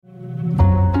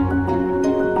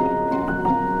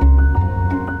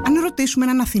ρωτήσουμε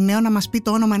έναν Αθηναίο να μας πει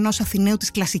το όνομα ενός Αθηναίου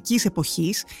της κλασικής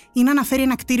εποχής ή να αναφέρει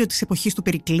ένα κτίριο της εποχής του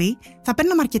Περικλή, θα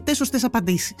παίρναμε αρκετές σωστές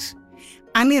απαντήσεις.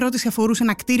 Αν η ερώτηση αφορούσε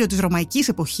ένα κτίριο της Ρωμαϊκής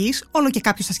εποχής, όλο και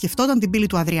κάποιος θα σκεφτόταν την πύλη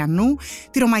του Αδριανού,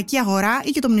 τη Ρωμαϊκή Αγορά ή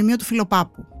και το μνημείο του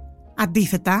Φιλοπάπου.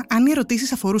 Αντίθετα, αν οι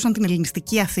ερωτήσεις αφορούσαν την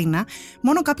ελληνιστική Αθήνα,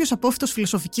 μόνο κάποιος απόφοιτος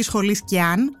Φιλοσοφικής Σχολής και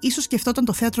αν, ίσως σκεφτόταν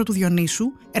το θέατρο του Διονύσου,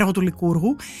 έργο του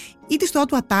Λικούργου, ή τη στοά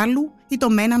του Ατάλου, ή το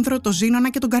Μένανδρο, το Ζήνονα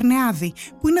και τον Καρνεάδη,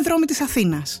 που είναι δρόμοι της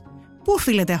Αθήνας. Πού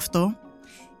οφείλεται αυτό?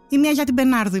 Είμαι η Αγιάτη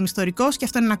Μπενάρδου, είμαι ιστορικός και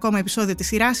αυτό είναι ένα ακόμα επεισόδιο της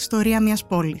σειράς Ιστορία μιας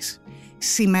πόλης.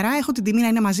 Σήμερα έχω την τιμή να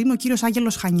είναι μαζί μου ο κύριος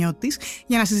Άγγελος Χανιώτης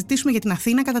για να συζητήσουμε για την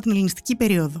Αθήνα κατά την ελληνιστική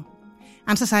περίοδο.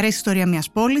 Αν σας αρέσει η ιστορία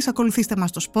μιας πόλης, ακολουθήστε μας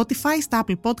στο Spotify, στα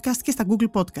Apple Podcast και στα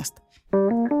Google Podcast.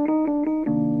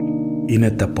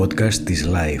 Είναι τα podcast της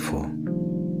Λάιφο.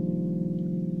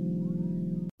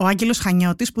 Ο Άγγελος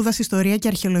Χανιώτης σπούδασε Ιστορία και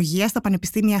Αρχαιολογία στα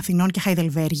Πανεπιστήμια Αθηνών και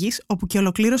Χαϊδελβέργης, όπου και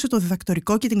ολοκλήρωσε το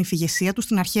διδακτορικό και την υφηγεσία του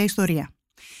στην Αρχαία Ιστορία.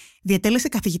 Διετέλεσε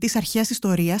Καθηγητής Αρχαίας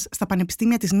Ιστορίας στα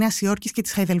Πανεπιστήμια της Νέας Υόρκης και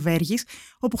της Χαϊδελβέργης,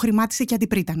 όπου χρημάτισε και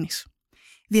αντιπρίτανης.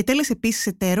 Διετέλεσε επίσης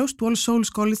εταίρος του All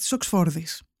Souls College της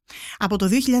Οξφόρδης. Από το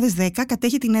 2010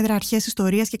 κατέχει την έδρα Αρχαίας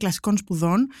Ιστορίας και Κλασικών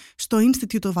Σπουδών στο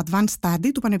Institute of Advanced Study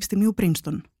του Πανεπιστημίου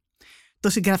Princeton. Το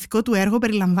συγγραφικό του έργο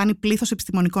περιλαμβάνει πλήθος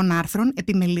επιστημονικών άρθρων,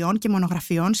 επιμελιών και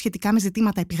μονογραφιών σχετικά με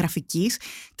ζητήματα επιγραφικής,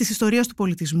 της ιστορίας του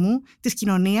πολιτισμού, της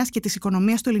κοινωνίας και της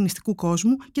οικονομίας του ελληνιστικού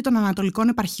κόσμου και των ανατολικών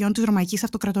επαρχιών της Ρωμαϊκής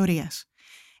Αυτοκρατορίας.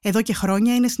 Εδώ και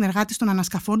χρόνια είναι συνεργάτης των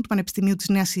ανασκαφών του Πανεπιστημίου της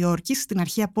Νέας Υόρκης στην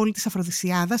αρχαία πόλη της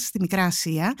Αφροδισιάδας στη Μικρά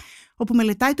Ασία, όπου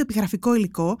μελετάει το επιγραφικό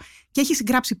υλικό και έχει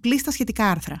συγγράψει πλήστα σχετικά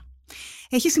άρθρα.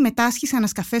 Έχει συμμετάσχει σε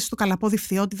ανασκαφές στο Καλαπόδι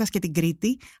Φθιώτιδας και την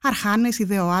Κρήτη, Αρχάνες,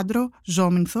 Ιδαίο Άντρο,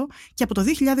 Ζόμινθο και από το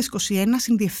 2021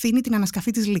 συνδιευθύνει την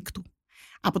ανασκαφή της Λίκτου.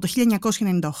 Από το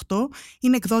 1998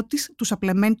 είναι εκδότης του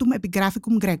Supplementum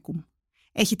Epigraphicum Graecum.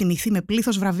 Έχει τιμηθεί με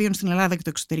πλήθος βραβείων στην Ελλάδα και το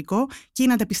εξωτερικό και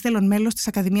είναι Αντεπιστέλλον Μέλος της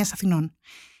Ακαδημίας Αθηνών.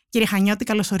 Κύριε Χανιώτη,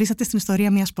 καλώς ορίσατε στην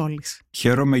Ιστορία μιας πόλης.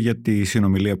 Χαίρομαι για τη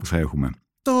συνομιλία που θα έχουμε.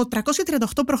 Το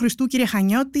 338 π.Χ., κύριε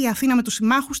Χανιώτη, η Αθήνα με τους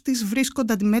συμμάχους της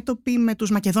βρίσκονται αντιμέτωποι με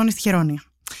τους Μακεδόνες στη Χερόνια.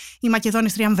 Οι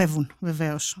Μακεδόνες τριαμβεύουν,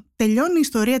 βεβαίως. Τελειώνει η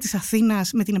ιστορία της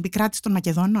Αθήνας με την επικράτηση των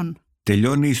Μακεδόνων?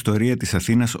 Τελειώνει η ιστορία της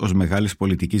Αθήνας ως μεγάλης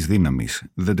πολιτικής δύναμης.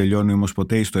 Δεν τελειώνει όμως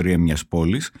ποτέ η ιστορία μιας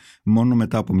πόλης, μόνο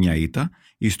μετά από μια ήττα.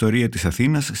 Η ιστορία της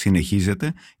Αθήνας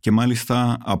συνεχίζεται και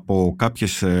μάλιστα από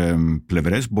κάποιες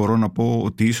πλευρές μπορώ να πω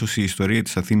ότι ίσως η ιστορία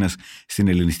της Αθήνας στην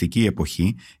ελληνιστική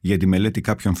εποχή για τη μελέτη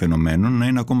κάποιων φαινομένων να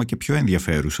είναι ακόμα και πιο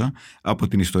ενδιαφέρουσα από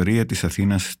την ιστορία της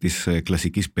Αθήνας της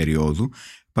κλασικής περίοδου.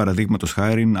 Παραδείγματος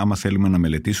χάριν, άμα θέλουμε να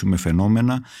μελετήσουμε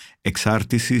φαινόμενα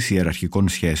εξάρτησης ιεραρχικών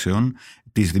σχέσεων,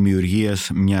 της δημιουργίας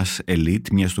μιας ελίτ,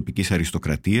 μιας τοπικής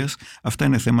αριστοκρατίας, αυτά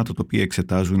είναι θέματα τα οποία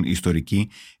εξετάζουν οι ιστορικοί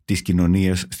της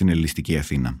κοινωνίας στην ελληνιστική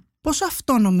Αθήνα. Πόσο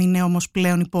αυτόνομη είναι όμως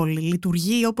πλέον η πόλη?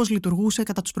 Λειτουργεί όπως λειτουργούσε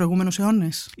κατά τους προηγούμενους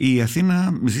αιώνες? Η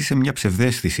Αθήνα ζει σε μια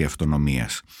ψευδαίσθηση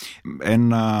αυτονομίας.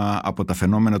 Ένα από τα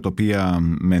φαινόμενα τα οποία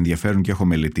με ενδιαφέρουν και έχω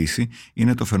μελετήσει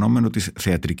είναι το φαινόμενο της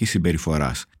θεατρικής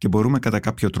συμπεριφοράς. Και μπορούμε κατά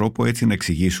κάποιο τρόπο έτσι να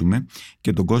εξηγήσουμε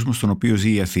και τον κόσμο στον οποίο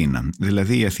ζει η Αθήνα.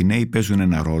 Δηλαδή οι Αθηναίοι παίζουν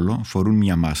ένα ρόλο, φορούν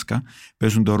μια μάσκα,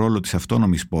 παίζουν τον ρόλο της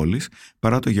αυτόνομης πόλης,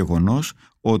 παρά το γεγονός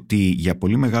ότι για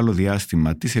πολύ μεγάλο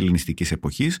διάστημα της ελληνιστικής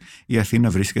εποχής η Αθήνα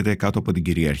βρίσκεται κάτω από την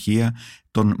κυριαρχία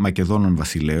των Μακεδόνων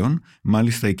βασιλέων.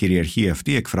 Μάλιστα η κυριαρχία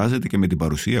αυτή εκφράζεται και με την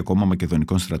παρουσία ακόμα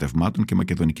μακεδονικών στρατευμάτων και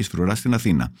μακεδονικής φρουράς στην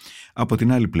Αθήνα. Από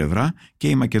την άλλη πλευρά και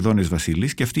οι Μακεδόνες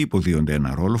βασιλείς και αυτοί υποδίονται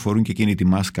ένα ρόλο, φορούν και εκείνη τη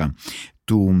μάσκα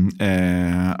του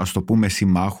ας το πούμε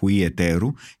συμμάχου ή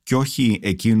εταίρου και όχι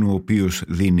εκείνου ο οποίος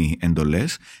δίνει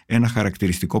εντολές. Ένα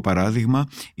χαρακτηριστικό παράδειγμα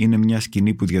είναι μια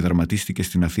σκηνή που διαδραματίστηκε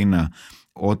στην Αθήνα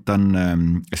όταν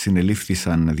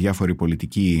συνελήφθησαν διάφοροι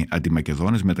πολιτικοί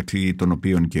αντιμακεδόνες, μεταξύ των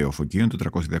οποίων και ο Φωκίων το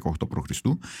 318 π.Χ.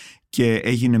 και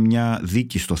έγινε μια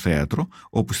δίκη στο θέατρο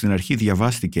όπου στην αρχή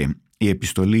διαβάστηκε η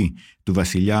επιστολή του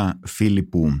βασιλιά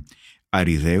Φίλιππου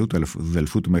Αριδαίου, του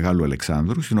αδελφού του Μεγάλου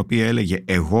Αλεξάνδρου, στην οποία έλεγε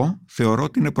 «Εγώ θεωρώ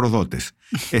ότι είναι προδότες.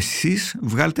 Εσείς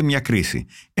βγάλτε μια κρίση».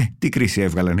 Τι κρίση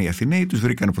έβγαλαν οι Αθηναίοι? Τους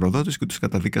βρήκαν προδότες και τους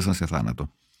καταδίκασαν σε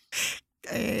θάνατο.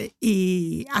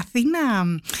 Η Αθήνα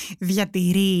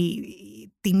διατηρεί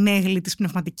την έγκλη της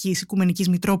πνευματικής οικουμενικής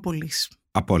Μητρόπολης?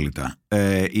 Απόλυτα.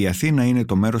 Η Αθήνα είναι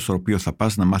το μέρος στο οποίο θα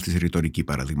πας να μάθεις ρητορική,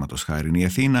 παραδείγματος χάριν. Η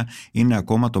Αθήνα είναι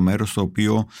ακόμα το μέρος στο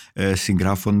οποίο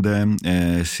συγγράφονται,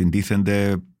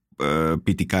 συντίθενται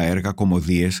ποιητικά έργα,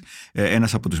 κωμωδίες.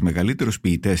 Ένας από τους μεγαλύτερους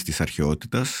ποιητές της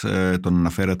αρχαιότητας, τον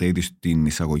αναφέρατε ήδη στην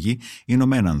εισαγωγή, είναι ο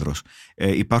Μένανδρος.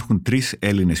 Υπάρχουν 3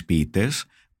 Έλληνες ποιητές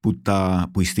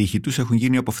που οι στίχοι τους έχουν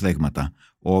γίνει από φθέγματα.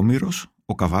 Ο Όμηρος,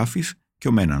 ο Καβάφης και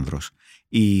ο Μένανδρος.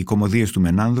 Οι κωμωδίες του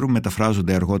Μενάνδρου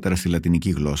μεταφράζονται αργότερα στη λατινική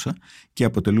γλώσσα και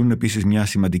αποτελούν επίσης μια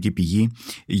σημαντική πηγή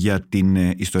για την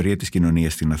ιστορία της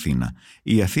κοινωνίας στην Αθήνα.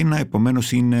 Η Αθήνα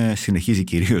επομένως συνεχίζει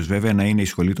κυρίως βέβαια να είναι η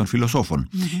σχολή των φιλοσόφων.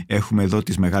 Έχουμε εδώ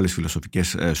τις μεγάλες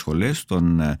φιλοσοφικές σχολές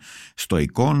των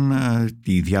Στοικών,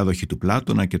 τη διάδοχη του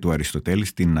Πλάτωνα και του Αριστοτέλη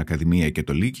στην Ακαδημία και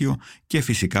το Λύκειο και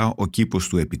φυσικά ο κήπος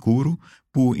του Επικούρου,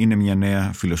 που είναι μια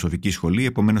νέα φιλοσοφική σχολή.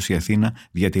 Επομένως η Αθήνα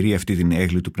διατηρεί αυτή την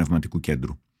έγκλη του πνευματικού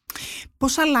κέντρου.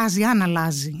 Πώς αλλάζει, αν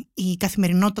αλλάζει, η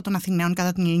καθημερινότητα των Αθηναίων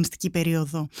κατά την ελληνιστική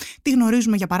περίοδο? Τι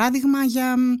γνωρίζουμε για παράδειγμα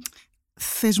για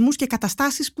θεσμούς και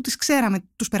καταστάσεις που τις ξέραμε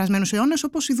τους περασμένους αιώνες,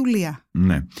 όπως η δουλεία?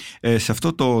 Ναι. Σε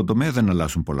αυτό το τομέα δεν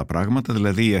αλλάζουν πολλά πράγματα.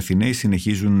 Δηλαδή οι Αθηναίοι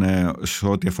συνεχίζουν σε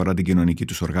ό,τι αφορά την κοινωνική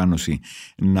τους οργάνωση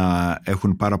να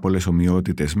έχουν πάρα πολλές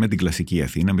ομοιότητες με την κλασική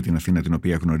Αθήνα, με την Αθήνα την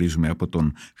οποία γνωρίζουμε από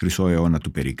τον Χρυσό αιώνα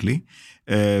του Περικλή.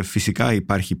 Φυσικά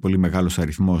υπάρχει πολύ μεγάλος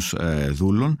αριθμός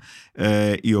δούλων,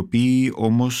 οι οποίοι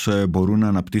όμως μπορούν να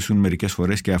αναπτύσσουν μερικές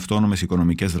φορές και αυτόνομες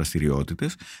οικονομικές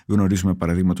δραστηριότητες. Γνωρίζουμε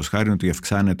παραδείγματος χάρη ότι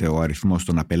αυξάνεται ο αριθμός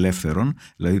των απελεύθερων,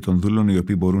 δηλαδή των δούλων οι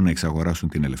οποίοι μπορούν να εξαγοράσουν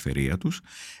την ελευθερία τους.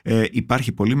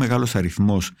 Υπάρχει πολύ μεγάλος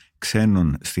αριθμός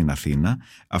ξένων στην Αθήνα.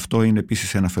 Αυτό είναι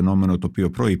επίσης ένα φαινόμενο το οποίο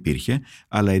προϋπήρχε,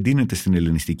 αλλά εντείνεται στην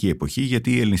ελληνιστική εποχή,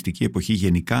 γιατί η ελληνιστική εποχή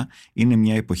γενικά είναι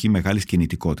μια εποχή μεγάλης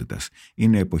κινητικότητας.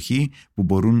 Είναι εποχή που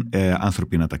μπορούν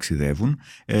άνθρωποι να ταξιδεύουν.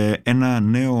 Ένα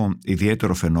νέο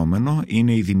ιδιαίτερο φαινόμενο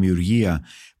είναι η δημιουργία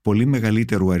πολύ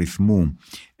μεγαλύτερου αριθμού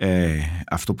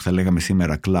αυτό που θα λέγαμε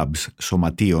σήμερα clubs,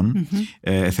 σωματείων,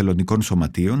 εθελοντικών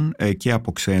σωματείων και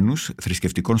από ξένους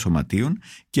θρησκευτικών σωματείων,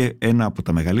 και ένα από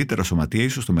τα μεγαλύτερα σωματεία,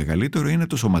 ίσως το μεγαλύτερο, είναι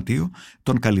το σωματείο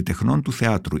των καλλιτεχνών του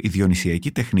θεάτρου, οι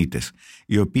διονυσιακοί τεχνίτες,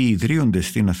 οι οποίοι ιδρύονται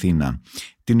στην Αθήνα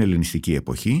την ελληνιστική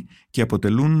εποχή και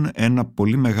αποτελούν ένα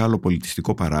πολύ μεγάλο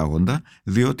πολιτιστικό παράγοντα,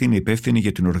 διότι είναι υπεύθυνοι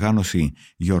για την οργάνωση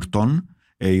γιορτών,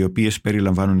 οι οποίες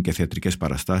περιλαμβάνουν και θεατρικές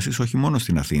παραστάσεις, όχι μόνο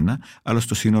στην Αθήνα, αλλά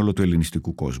στο σύνολο του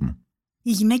ελληνιστικού κόσμου.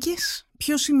 Οι γυναίκες,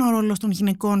 ποιος είναι ο ρόλος των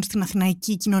γυναικών στην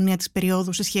αθηναϊκή κοινωνία της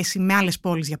περίοδου σε σχέση με άλλες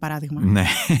πόλεις, για παράδειγμα? Ναι.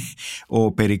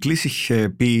 Ο Περικλής είχε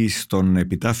πει στον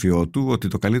επιτάφιό του ότι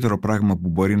το καλύτερο πράγμα που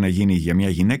μπορεί να γίνει για μια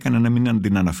γυναίκα είναι να μην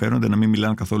την αναφέρονται, να μην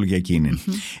μιλάνε καθόλου για εκείνη.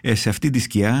 Σε αυτή τη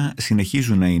σκιά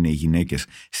συνεχίζουν να είναι οι γυναίκες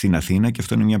στην Αθήνα, και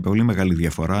αυτό είναι μια πολύ μεγάλη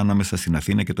διαφορά ανάμεσα στην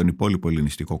Αθήνα και τον υπόλοιπο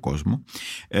ελληνιστικό κόσμο.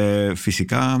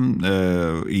 Φυσικά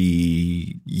οι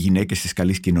γυναίκες της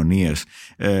καλής κοινωνίας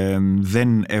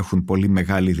δεν έχουν πολύ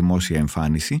μεγάλη δημόσια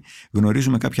εμφάνιση.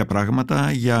 Γνωρίζουμε κάποια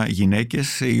πράγματα για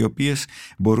γυναίκες οι οποίες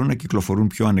μπορούν να κυκλοφορούν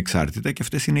πιο ανεξάρτητα, και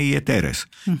αυτές είναι οι εταίρες.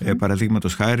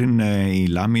 Παραδείγματος χάριν η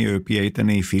Λάμη, η οποία ήταν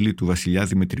η φίλη του βασιλιά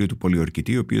Δημητρίου του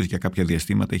Πολιορκητή, ο οποίος για κάποια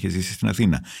διαστήματα είχε ζήσει στην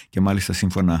Αθήνα, και μάλιστα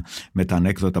σύμφωνα με τα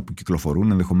ανέκδοτα που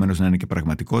κυκλοφορούν, ενδεχομένως να είναι και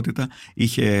πραγματικότητα,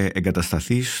 είχε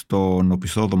εγκατασταθεί στον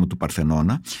οπισθόδομο του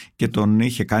Παρθενώνα και τον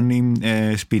είχε κάνει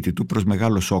σπίτι του, προς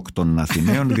μεγάλο σοκ των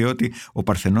Αθηναίων, διότι ο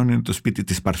Παρθενών είναι το σπίτι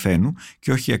της Παρθένου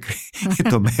και όχι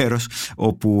το μέρος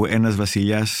όπου ένας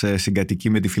βασιλιάς συγκατοικεί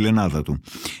με τη φιλενάδα του.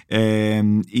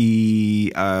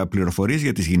 Οι πληροφορίες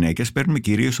για τις γυναίκες παίρνουμε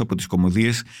κυρίως από τις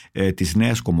κωμωδίες της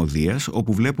Νέας Κωμωδίας,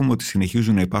 όπου βλέπουμε ότι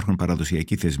συνεχίζουν να υπάρχουν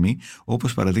παραδοσιακοί θεσμοί,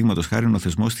 όπως παραδείγματος χάρη ο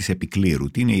θεσμός της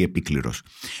επικλήρου. Τι είναι η επίκληρος?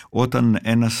 Όταν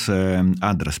ένας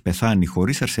άντρας πεθάνει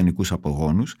χωρίς αρσενικούς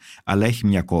απογόνους, αλλά έχει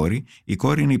μια κόρη, η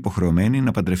κόρη είναι υποχρεωμένη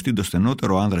να παντρευτεί το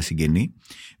στενότερο άνδρα συγγενή,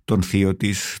 τον θείο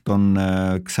της, τον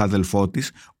ξάδελφό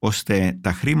της, ώστε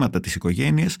τα χρήματα της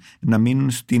οικογένειας να μείνουν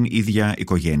στην ίδια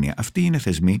οικογένεια. Αυτοί είναι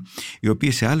θεσμοί οι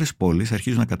οποίοι σε άλλες πόλεις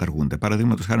αρχίζουν να καταργούνται.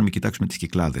 Παραδείγματος χάρη, κοιτάξουμε τις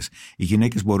Κυκλάδες. Οι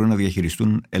γυναίκες μπορούν να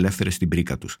διαχειριστούν ελεύθερες την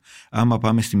πρίκα τους. Άμα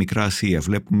πάμε στη Μικρά Ασία,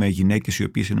 βλέπουμε γυναίκες οι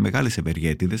οποίες είναι μεγάλες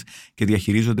ευεργέτιδες και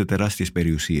διαχειρίζονται τεράστιες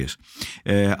περιουσίες.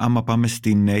 Άμα πάμε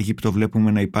στην Αίγυπτο,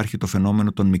 βλέπουμε να υπάρχει το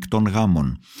φαινόμενο των μεικτών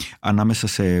γάμων ανάμεσα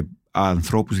σε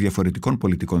ανθρώπους διαφορετικών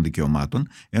πολιτικών δικαιωμάτων,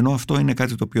 ενώ αυτό είναι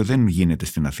κάτι το οποίο δεν γίνεται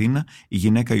στην Αθήνα. Η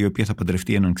γυναίκα η οποία θα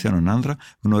παντρευτεί έναν ξένον άνδρα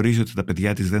γνωρίζει ότι τα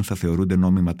παιδιά της δεν θα θεωρούνται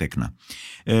νόμιμα τέκνα.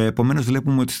 Επομένως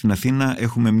βλέπουμε ότι στην Αθήνα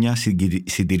έχουμε μια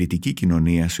συντηρητική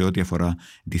κοινωνία σε ό,τι αφορά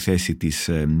τη θέση της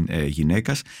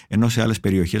γυναίκας, ενώ σε άλλες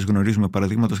περιοχές γνωρίζουμε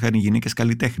παραδείγματος χάρη γυναίκες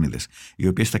καλλιτέχνηδες, οι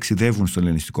οποίες ταξιδεύουν στον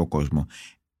ελληνιστικό κόσμο.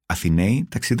 Αθηναίοι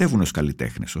ταξιδεύουν ως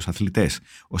καλλιτέχνες, ως αθλητές,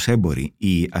 ως έμποροι.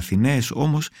 Οι Αθηναίες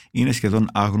όμως είναι σχεδόν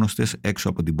άγνωστες έξω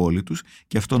από την πόλη τους,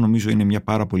 και αυτό νομίζω είναι μια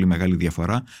πάρα πολύ μεγάλη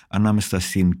διαφορά ανάμεσα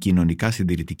στην κοινωνικά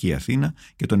συντηρητική Αθήνα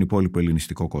και τον υπόλοιπο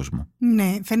ελληνιστικό κόσμο.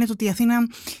 Ναι, φαίνεται ότι η Αθήνα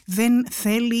δεν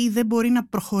θέλει ή δεν μπορεί να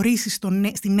προχωρήσει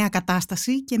στη νέα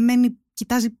κατάσταση και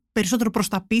κοιτάζει περισσότερο προς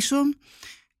τα πίσω,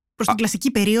 προς την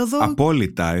κλασική περίοδο.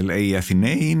 Απόλυτα. Οι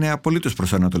Αθηναίοι είναι απολύτως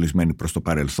προσανατολισμένοι προς το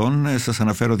παρελθόν. Σας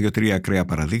αναφέρω 2-3 ακραία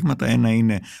παραδείγματα. Ένα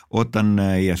είναι όταν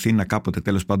η Αθήνα κάποτε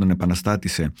τέλος πάντων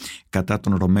επαναστάτησε κατά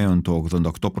των Ρωμαίων το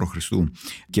 88 π.Χ.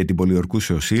 και την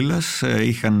πολιορκούσε ο Σύλλας.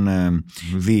 Είχαν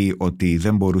δει ότι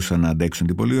δεν μπορούσαν να αντέξουν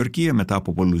την πολιορκία μετά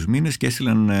από πολλούς μήνες και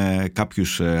έστειλαν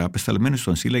κάποιους απεσταλμένους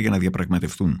στον Σύλλα για να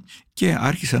διαπραγματευτούν. Και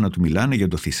άρχισαν να του μιλάνε για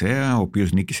τον Θησέα, ο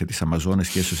οποίος νίκησε τις Αμαζόνες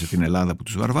και έσωσε την Ελλάδα από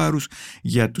τους βαρβάρους,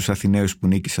 για τους Αθηναίους που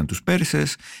νίκησαν τους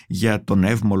Πέρσες, για τον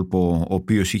Εύμολπο, ο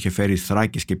οποίος είχε φέρει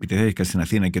Θράκες και επιτεθέθηκαν στην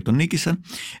Αθήνα και τον νίκησαν.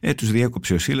 Τους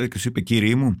διέκοψε ο Σύλλας και τους είπε: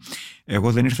 «Κύριοι μου,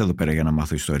 εγώ δεν ήρθα εδώ πέρα για να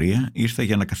μάθω ιστορία, ήρθα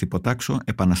για να καθυποτάξω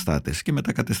επαναστάτες». Και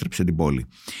μετά κατέστρεψε την πόλη.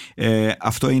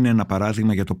 Αυτό είναι ένα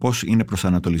παράδειγμα για το πώς είναι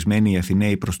προσανατολισμένοι οι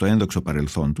Αθηναίοι προς το ένδοξο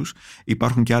παρελθόν τους.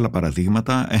 Υπάρχουν και άλλα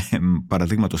παραδείγματα.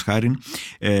 Παραδείγματος χάριν,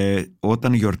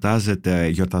 όταν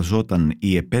γιορταζόταν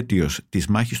η επέτειος της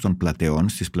μάχης των πλατεών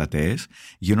στις πλατείες,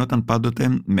 γινόταν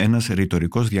πάντοτε ένας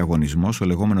ρητορικός διαγωνισμός, ο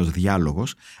λεγόμενος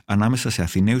διάλογος, ανάμεσα σε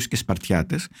Αθηναίους και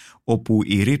Σπαρτιάτες, όπου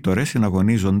οι ρήτορες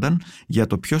συναγωνίζονταν για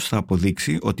το ποιος θα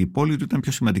αποδείξει ότι η πόλη του ήταν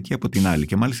πιο σημαντική από την άλλη.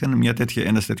 Και μάλιστα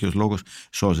ένας τέτοιος λόγος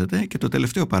σώζεται. Και το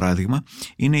τελευταίο παράδειγμα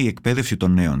είναι η εκπαίδευση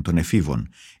των νέων, των εφήβων,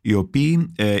 οι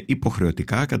οποίοι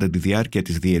υποχρεωτικά κατά τη διάρκεια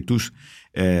της διετούς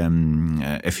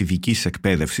εφηβικής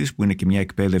εκπαίδευσης, που είναι και μια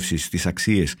εκπαίδευση στις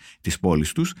αξίες της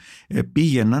πόλης τους,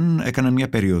 έκαναν μια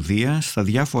περιοδεία στα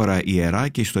διάφορα ιερά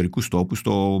και ιστορικούς τόπους,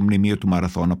 στο μνημείο του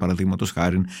Μαραθώνα παραδείγματος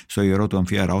χάριν, στο ιερό του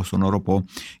Αμφιαράου, στον Οροπό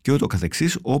και ούτω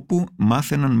καθεξής, όπου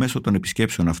μάθαιναν μέσω των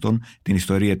επισκέψεων αυτών την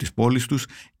ιστορία της πόλης τους.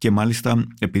 Και μάλιστα,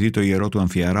 επειδή το ιερό του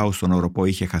Αμφιαράου στον Οροπό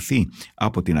είχε χαθεί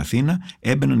από την Αθήνα,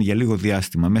 έμπαιναν για λίγο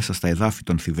διάστημα μέσα στα εδάφη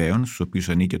των Θηβαίων, στους οποίους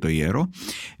ανήκε το ιερό,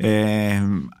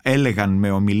 έλεγαν με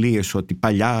ομιλίες ότι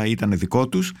παλιά ήταν δικό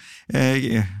τους,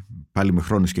 πάλι με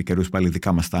χρόνους και καιρούς πάλι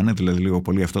δικά μας ήταν, δηλαδή λίγο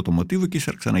πολύ αυτό το μοτίβο, και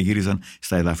ύστερα ξαναγύριζαν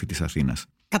στα εδάφη της Αθήνας.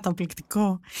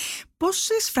 Καταπληκτικό. Πώς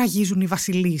σφραγίζουν οι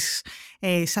βασιλείς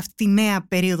σε αυτή τη νέα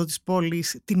περίοδο της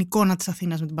πόλης την εικόνα της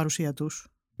Αθήνας με την παρουσία τους?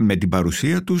 Με την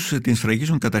παρουσία τους την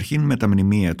σφραγίζουν καταρχήν με τα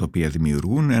μνημεία τα οποία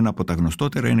δημιουργούν. Ένα από τα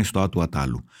γνωστότερα είναι η στοά του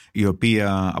Ατάλου, η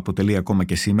οποία αποτελεί ακόμα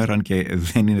και σήμερα, αν και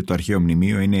δεν είναι το αρχαίο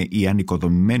μνημείο, είναι η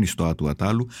ανοικοδομημένη στοά του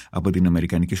Ατάλου από την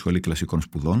Αμερικανική Σχολή Κλασικών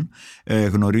Σπουδών.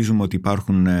 Γνωρίζουμε ότι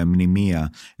υπάρχουν μνημεία,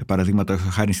 παραδείγματα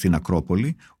χάρη στην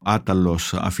Ακρόπολη.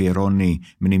 Άταλος αφιερώνει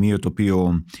μνημείο το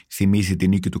οποίο θυμίζει την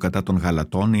νίκη του κατά των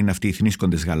Γαλατών. Είναι αυτοί οι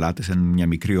θνήσκοντες Γαλάτες, μια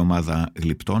μικρή ομάδα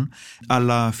γλυπτών.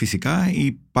 Αλλά φυσικά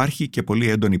υπάρχει και πολύ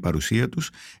έντονη παρουσία τους,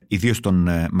 ιδίως των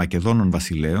Μακεδόνων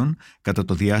βασιλέων, κατά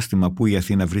το διάστημα που η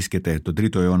Αθήνα βρίσκεται τον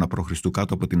 3ο αιώνα π.Χ.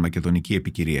 κάτω από την Μακεδονική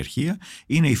επικυριαρχία.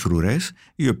 Είναι οι φρουρές,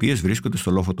 οι οποίες βρίσκονται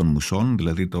στο λόφο των Μουσών,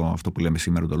 δηλαδή αυτό που λέμε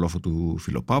σήμερα το λόφο του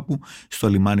Φιλοπάπου, στο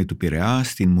λιμάνι του Πειραιά,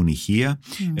 στην Μουνιχία,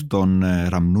 στον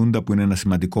Ραμνούντα, που είναι ένα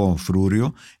σημαντικό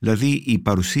φρούριο. Δηλαδή η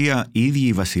παρουσία, οι ίδιοι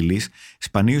οι βασιλείς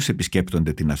σπανίως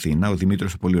επισκέπτονται την Αθήνα. Ο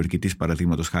Δημήτριος ο Πολιορκητής,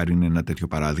 παραδείγματος χάρη, είναι ένα τέτοιο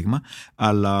παράδειγμα.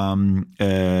 Αλλά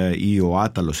ο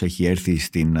Άταλος έχει έρθει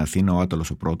στην Αθήνα, ο Άταλος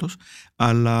ο πρώτος,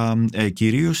 αλλά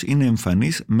κυρίως είναι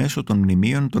εμφανής μέσω των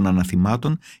μνημείων, των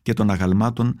αναθημάτων και των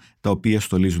αγαλμάτων τα οποία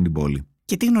στολίζουν την πόλη.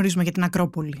 Και τι γνωρίζουμε για την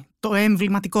Ακρόπολη, το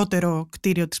εμβληματικότερο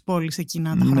κτίριο της πόλης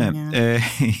εκείνα τα χρόνια? Ναι,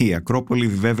 η Ακρόπολη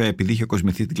βέβαια, επειδή είχε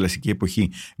κοσμηθεί την κλασική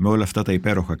εποχή με όλα αυτά τα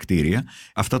υπέροχα κτίρια,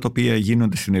 αυτά τα οποία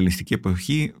γίνονται στην ελληνιστική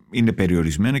εποχή είναι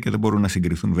περιορισμένα και δεν μπορούν να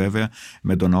συγκριθούν βέβαια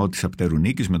με τον ναό της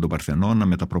Απτερουνίκης, με τον Παρθενώνα,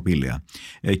 με τα προπήλαια.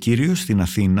 Κυρίως στην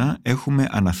Αθήνα έχουμε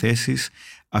αναθέσεις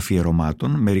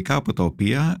αφιερωμάτων, μερικά από τα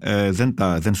οποία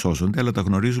δεν σώζονται, αλλά τα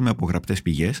γνωρίζουμε από γραπτές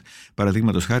πηγές.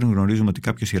 Παραδείγματος χάρη, γνωρίζουμε ότι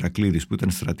κάποιος Ηρακλήδης, που ήταν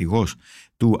στρατηγός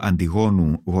του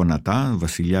Αντιγόνου Γονατά,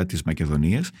 βασιλιά της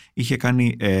Μακεδονίας, είχε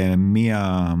κάνει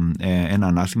ένα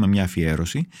ανάθημα, μια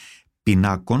αφιέρωση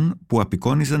πινάκων που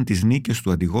απεικόνιζαν τις νίκες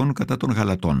του Αντιγόνου κατά των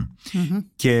Γαλατών.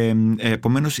 Και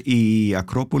επομένως η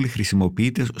Ακρόπολη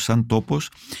χρησιμοποιείται σαν τόπος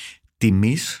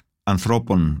τιμής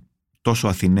ανθρώπων τόσο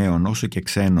Αθηναίων όσο και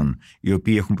ξένων, οι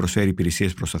οποίοι έχουν προσφέρει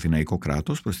υπηρεσίες προς το Αθηναϊκό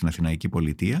κράτος, προς την Αθηναϊκή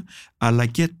πολιτεία, αλλά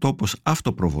και τόπος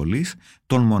αυτοπροβολής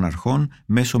των μοναρχών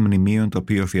μέσω μνημείων, το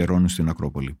οποίο αφιερώνουν στην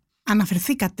Ακρόπολη.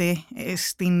 Αναφερθήκατε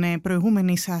στην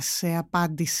προηγούμενη σας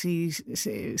απάντηση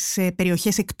σε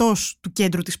περιοχές εκτός του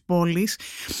κέντρου της πόλης.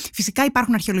 Φυσικά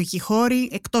υπάρχουν αρχαιολογικοί χώροι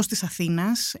εκτός της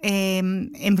Αθήνας,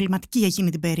 εμβληματικοί για εκείνη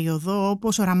την περίοδο,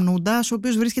 όπως ο Ραμνούντας, ο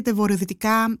οποίος βρίσκεται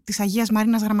βορειοδυτικά της Αγίας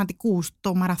Μαρίνας Γραμματικού,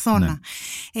 στο Μαραθώνα.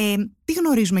 Ναι. Τι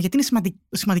γνωρίζουμε, γιατί είναι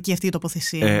σημαντική αυτή η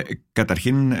τοποθεσία?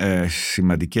 Καταρχήν,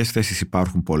 σημαντικές θέσεις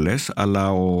υπάρχουν πολλές,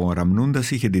 αλλά ο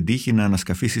Ραμνούντας είχε την τύχη να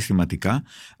ανασκαφεί συστηματικά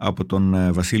από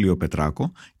τον Βασίλειο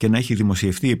Πετράκο και να έχει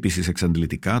δημοσιευτεί επίσης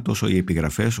εξαντλητικά τόσο οι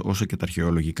επιγραφές όσο και τα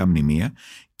αρχαιολογικά μνημεία,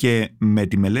 και με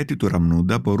τη μελέτη του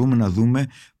Ραμνούντα μπορούμε να δούμε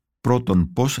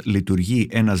Πρώτον, πώς λειτουργεί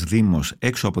ένας δήμος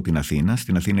έξω από την Αθήνα.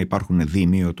 Στην Αθήνα υπάρχουν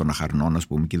δήμοι των Αχαρνών, ας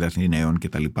πούμε, και Αθηναίων και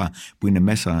τα λοιπά, που είναι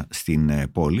μέσα στην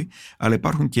πόλη. Αλλά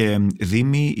υπάρχουν και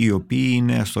δήμοι οι οποίοι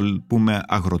είναι, ας το πούμε,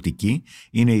 αγροτικοί.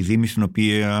 Είναι οι δήμοι στην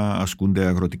οποία ασκούνται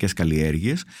αγροτικές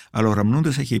καλλιέργειες. Αλλά ο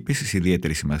Ραμνούντας έχει επίσης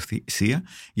ιδιαίτερη σημασία,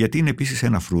 γιατί είναι επίσης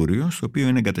ένα φρούριο, στο οποίο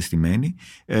είναι εγκατεστημένοι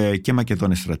και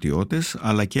Μακεδόνες στρατιώτες,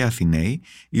 αλλά και Αθηναίοι,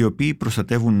 οι οποίοι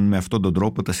προστατεύουν με αυτόν τον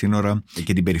τρόπο τα σύνορα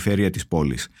και την περιφέρεια της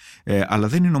πόλης. Αλλά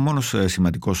δεν είναι ο μόνος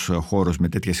σημαντικός χώρος με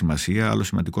τέτοια σημασία. Άλλος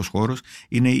σημαντικός χώρος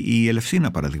είναι η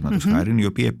Ελευσίνα, παραδείγματος χάριν, η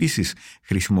οποία επίσης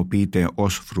χρησιμοποιείται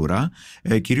ως φρουρά.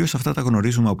 Κυρίως αυτά τα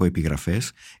γνωρίζουμε από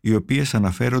επιγραφές, οι οποίες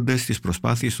αναφέρονται στις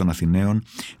προσπάθειες των Αθηναίων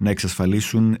να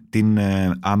εξασφαλίσουν την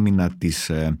άμυνα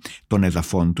των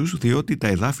εδαφών τους, διότι τα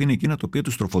εδάφη είναι εκείνα τα οποία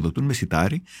τους τροφοδοτούν με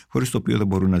σιτάρι, χωρίς το οποίο δεν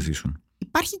μπορούν να ζήσουν.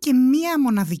 Υπάρχει και μία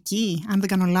μοναδική, αν δεν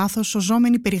κάνω λάθος,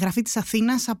 σωζόμενη περιγραφή της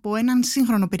Αθήνας από έναν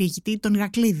σύγχρονο περιηγητή, τον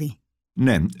Ηρακλήδη.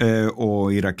 Ναι, ο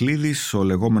Ηρακλήδης, ο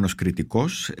λεγόμενος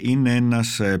κριτικός, είναι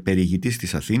ένας περιηγητής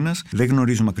της Αθήνας. Δεν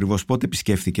γνωρίζουμε ακριβώς πότε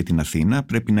επισκέφθηκε την Αθήνα.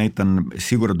 Πρέπει να ήταν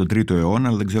σίγουρα τον 3ο αιώνα,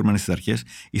 αλλά δεν ξέρουμε αν είναι στις αρχές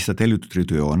ή στα τέλη του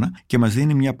 3ου αιώνα. Και μας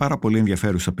δίνει μια πάρα πολύ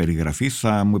ενδιαφέρουσα περιγραφή.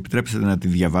 Θα μου επιτρέψετε να τη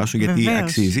διαβάσω, γιατί Βεβαίως.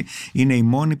 αξίζει. Είναι η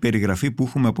μόνη περιγραφή που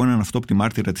έχουμε από έναν αυτόπτη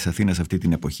μάρτυρα της Αθήνας αυτή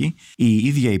την εποχή. Η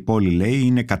ίδια η πόλη, λέει,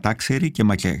 είναι κατάξερη και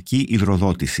μακιακή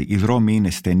υδροδότηση. Οι δρόμοι είναι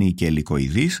στενοί και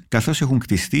ελικοειδείς, καθώς έχουν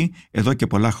κτιστεί εδώ και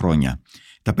πολλά χρόνια.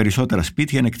 Τα περισσότερα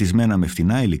σπίτια είναι κτισμένα με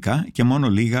φτηνά υλικά και μόνο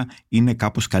λίγα είναι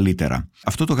κάπως καλύτερα.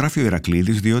 Αυτό το γράφει ο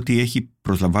Ηρακλήδης, διότι έχει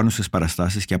προσλαμβάνουσες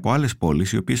παραστάσεις και από άλλες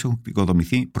πόλεις οι οποίες έχουν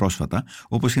οικοδομηθεί πρόσφατα,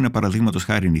 όπως είναι παραδείγματος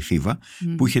χάριν η Θήβα,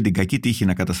 που είχε την κακή τύχη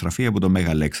να καταστραφεί από τον Μέγα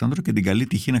Αλέξανδρο και την καλή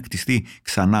τύχη να κτιστεί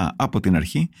ξανά από την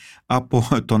αρχή από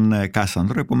τον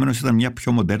Κάσανδρο. Επομένως ήταν μια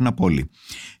πιο μοντέρνα πόλη.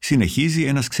 Συνεχίζει,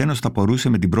 ένας ξένος θα απορούσε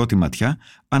με την πρώτη ματιά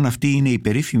αν αυτή είναι η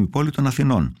περίφημη πόλη των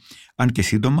Αθηνών. Αν και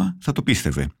σύντομα θα το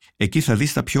πίστευε. Εκεί θα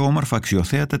δεις τα πιο όμορφα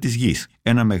αξιοθέατα της γης.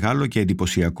 Ένα μεγάλο και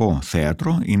εντυπωσιακό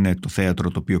θέατρο, είναι το θέατρο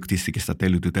το οποίο κτίστηκε στα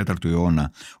τέλη του 4ου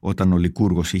αιώνα, όταν ο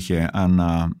Λικούργος είχε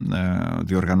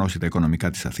διοργανώσει τα οικονομικά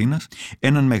της Αθήνας.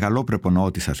 Έναν μεγαλόπρεπο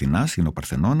ναό της Αθηνάς, είναι ο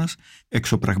Παρθενώνας.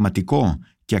 Εξωπραγματικό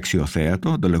και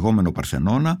αξιοθέατο, το λεγόμενο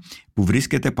Παρθενώνα, που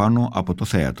βρίσκεται πάνω από το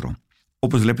θέατρο.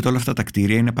 Όπως βλέπετε, όλα αυτά τα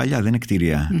κτίρια είναι παλιά, δεν είναι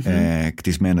κτίρια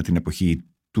κτισμένα την εποχή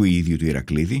του ίδιου του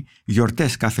Ηρακλήδη.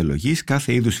 Γιορτές κάθε λογής,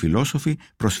 κάθε είδους φιλόσοφοι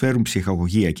προσφέρουν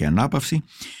ψυχαγωγία και ανάπαυση,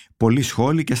 πολλοί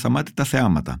σχόλοι και ασταμάτητα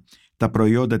θεάματα. Τα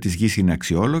προϊόντα της γης είναι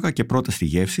αξιόλογα και πρώτα στη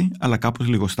γεύση, αλλά κάπως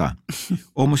λιγοστά.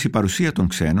 Όμως η παρουσία των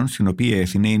ξένων, στην οποία οι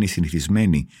Αθηναίοι είναι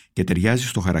συνηθισμένοι και ταιριάζει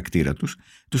στο χαρακτήρα τους,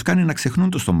 τους κάνει να ξεχνούν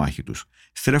το στομάχι τους,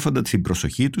 στρέφοντας την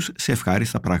προσοχή τους σε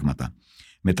ευχάριστα πράγματα.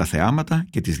 Με τα θεάματα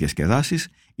και τις διασκεδάσεις,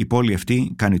 η πόλη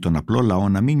αυτή κάνει τον απλό λαό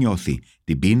να μην νιώθει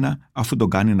την πείνα, αφού τον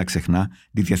κάνει να ξεχνά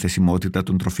τη διαθεσιμότητα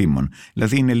των τροφίμων.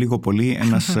 Δηλαδή είναι λίγο πολύ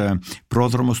ένας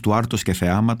πρόδρομος του άρτος και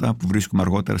θεάματα που βρίσκουμε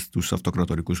αργότερα στους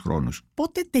αυτοκρατορικούς χρόνους.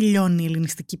 Πότε τελειώνει η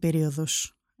ελληνιστική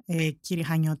περίοδος, κύριε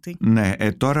Χανιώτη? Ναι,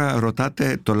 τώρα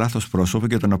ρωτάτε το λάθος πρόσωπο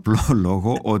για τον απλό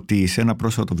λόγο ότι σε ένα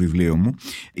πρόσφατο βιβλίο μου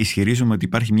ισχυρίζομαι ότι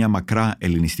υπάρχει μια μακρά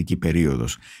ελληνιστική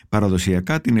περίοδος.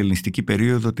 Παραδοσιακά την ελληνιστική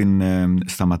περίοδο την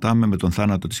σταματάμε με τον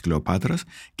θάνατο της Κλεοπάτρας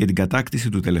και την κατάκτηση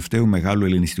του τελευταίου μεγάλου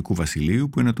ελληνιστικού βασιλείου,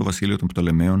 που είναι το βασίλειο των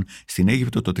Πτολεμαίων στην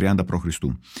Αίγυπτο το 30 π.Χ.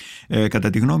 Κατά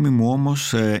τη γνώμη μου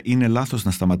όμως είναι λάθος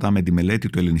να σταματάμε τη μελέτη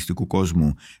του ελληνιστικού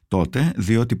κόσμου τότε,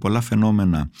 διότι πολλά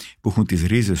φαινόμενα που έχουν τις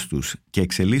ρίζες τους και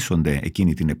εξελίσσονται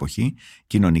εκείνη την εποχή,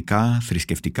 κοινωνικά,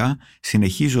 θρησκευτικά,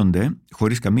 συνεχίζονται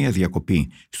χωρίς καμία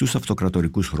διακοπή στους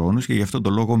αυτοκρατορικούς χρόνους, και γι' αυτόν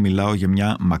τον λόγο μιλάω για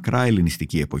μια μακρά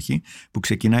ελληνιστική εποχή που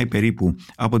ξεκινάει περίπου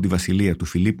από τη βασιλεία του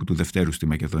Φιλίππου του Δευτέρου στη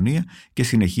Μακεδονία και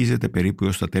συνεχίζεται περίπου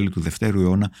έως τα τέλη του 2ου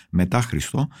αιώνα μετά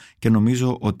Χριστό, και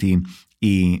νομίζω ότι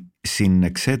η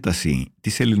συνεξέταση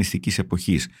της ελληνιστικής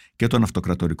εποχής και των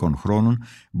αυτοκρατορικών χρόνων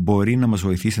μπορεί να μας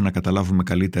βοηθήσει να καταλάβουμε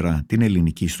καλύτερα την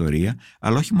ελληνική ιστορία,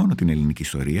 αλλά όχι μόνο την ελληνική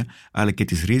ιστορία, αλλά και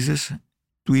τις ρίζες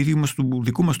του ίδιου μας, του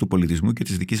δικού μας του πολιτισμού και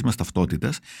της δικής μας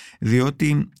ταυτότητας,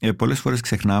 διότι πολλές φορές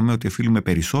ξεχνάμε ότι οφείλουμε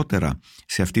περισσότερα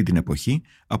σε αυτή την εποχή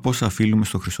από όσα οφείλουμε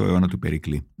στο χρυσό αιώνα του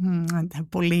Περικλή.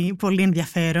 Πολύ, πολύ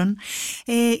ενδιαφέρον.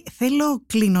 Θέλω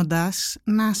κλείνοντας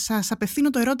να σας απευθύνω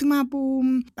το ερώτημα που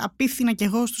απίφθηνα κι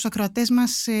εγώ στους ακροατές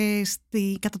μας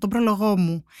κατά τον πρόλογό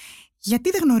μου. Γιατί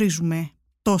δεν γνωρίζουμε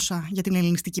τόσα για την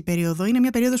ελληνιστική περίοδο? Είναι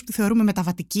μια περίοδος που τη θεωρούμε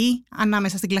μεταβατική,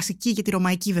 ανάμεσα στην κλασική και τη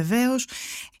ρωμαϊκή βεβαίως.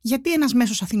 Γιατί ένας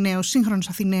μέσος Αθηναίος, σύγχρονος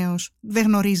Αθηναίος, δεν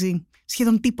γνωρίζει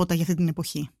σχεδόν τίποτα για αυτή την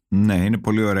εποχή? Ναι, είναι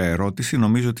πολύ ωραία ερώτηση.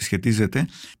 Νομίζω ότι σχετίζεται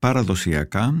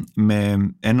παραδοσιακά με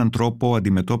έναν τρόπο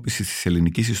αντιμετώπισης της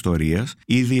ελληνικής ιστορίας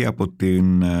ήδη από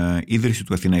την ίδρυση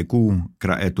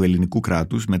του ελληνικού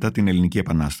κράτους μετά την Ελληνική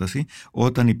Επανάσταση,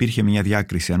 όταν υπήρχε μια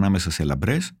διάκριση ανάμεσα σε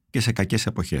λαμπρές και σε κακές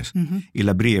εποχές. Η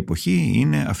λαμπρή εποχή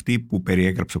είναι αυτή που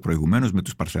περιέγραψα προηγουμένως με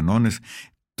τους Παρθενώνες,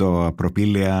 το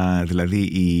προπήλαια,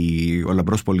 δηλαδή ο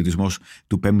λαμπρός πολιτισμός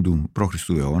του 5ου π.Χ.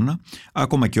 αιώνα,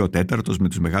 ακόμα και ο 4ος με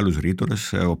τους μεγάλους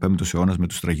ρήτορες, ο 5ος αιώνας με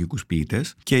τους τραγικούς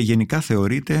ποιητές, και γενικά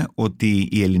θεωρείται ότι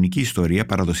η ελληνική ιστορία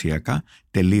παραδοσιακά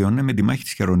τελείωνε με τη μάχη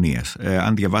της Χερονίας.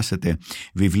 Αν διαβάσετε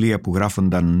βιβλία που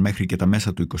γράφονταν μέχρι και τα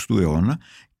μέσα του 20ου αιώνα,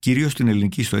 κυρίως στην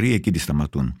ελληνική ιστορία εκεί τη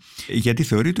σταματούν. Γιατί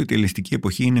θεωρείται ότι η ελληνιστική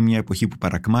εποχή είναι μια εποχή που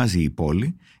παρακμάζει η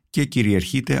πόλη και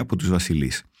κυριαρχείται από τους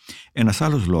βασιλείς. Ένας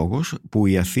άλλος λόγος που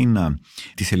η Αθήνα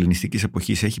της ελληνιστικής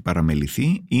εποχής έχει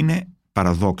παραμεληθεί είναι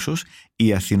παραδόξως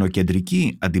η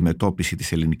αθηνοκεντρική αντιμετώπιση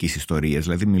της ελληνικής ιστορίας.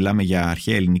 Δηλαδή μιλάμε για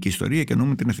αρχαία ελληνική ιστορία και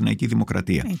εννοούμε την Αθηναϊκή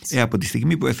Δημοκρατία. Από τη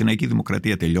στιγμή που η Αθηναϊκή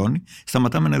Δημοκρατία τελειώνει,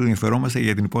 σταματάμε να ενδιαφερόμαστε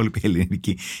για την υπόλοιπη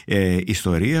ελληνική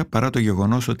ιστορία, παρά το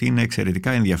γεγονός ότι είναι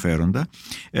εξαιρετικά ενδιαφέροντα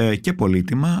και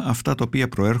πολύτιμα αυτά τα οποία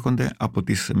προέρχονται από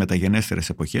τις μεταγενέστερες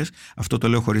εποχές. Αυτό το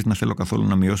λέω χωρίς να θέλω καθόλου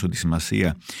να μειώσω τη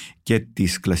σημασία και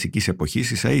της κλασικής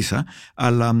εποχής ίσα-ίσα,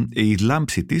 αλλά η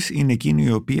λάμψη της είναι εκείνη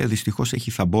η οποία δυστυχώς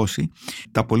έχει θαμπώσει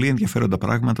τα πολύ ενδιαφέροντα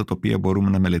πράγματα τα οποία μπορούμε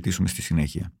να μελετήσουμε στη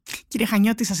συνέχεια. Κύριε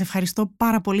Χανιώτη, σας ευχαριστώ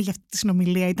πάρα πολύ για αυτή τη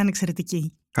συνομιλία. Ήταν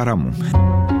εξαιρετική. Χαρά μου.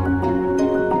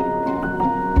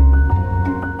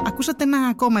 Ακούσατε ένα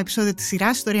ακόμα επεισόδιο της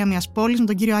σειράς «Ιστορία μιας πόλης» με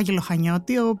τον κύριο Άγγελο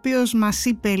Χανιώτη, ο οποίος μας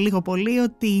είπε λίγο πολύ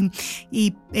ότι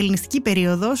η ελληνιστική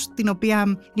περίοδος, την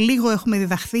οποία λίγο έχουμε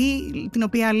διδαχθεί, την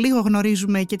οποία λίγο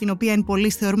γνωρίζουμε και την οποία εν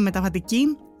πολλοίς θεωρούμε μεταβατική,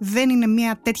 δεν είναι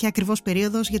μια τέτοια ακριβώς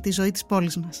περίοδος για τη ζωή της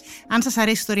πόλης μας. Αν σας αρέσει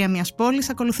η ιστορία μιας πόλης,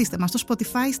 ακολουθήστε μας στο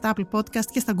Spotify, στα Apple Podcast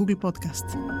και στα Google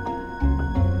Podcast.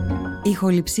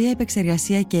 Ηχοληψία,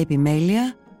 επεξεργασία και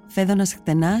επιμέλεια, Φέδωνας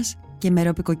Χτενάς και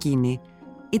Μερόπη.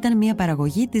 Ήταν μια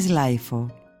παραγωγή της Λάιφο.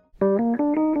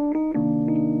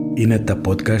 Είναι τα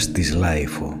podcast της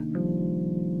Λάιφο.